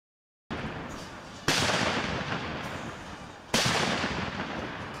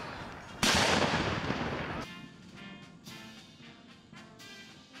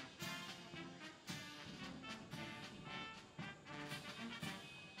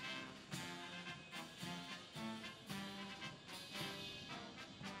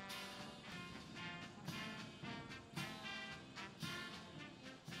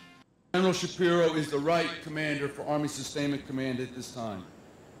General Shapiro is the right commander for Army Sustainment Command at this time.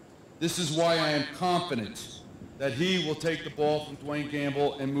 This is why I am confident that he will take the ball from Duane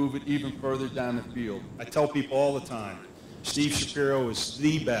Gamble and move it even further down the field. I tell people all the time, Steve Shapiro is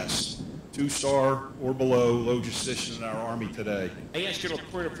the best 2-star or below logistician in our Army today. I asked General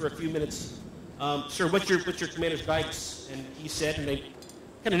Perna for a few minutes, sir, what's your commander's guidance? And he said, and they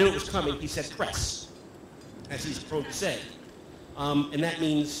kind of knew it was coming, he said press, as he's prone to say. And that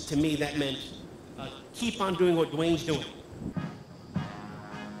means, to me, that meant keep on doing what Duane's doing.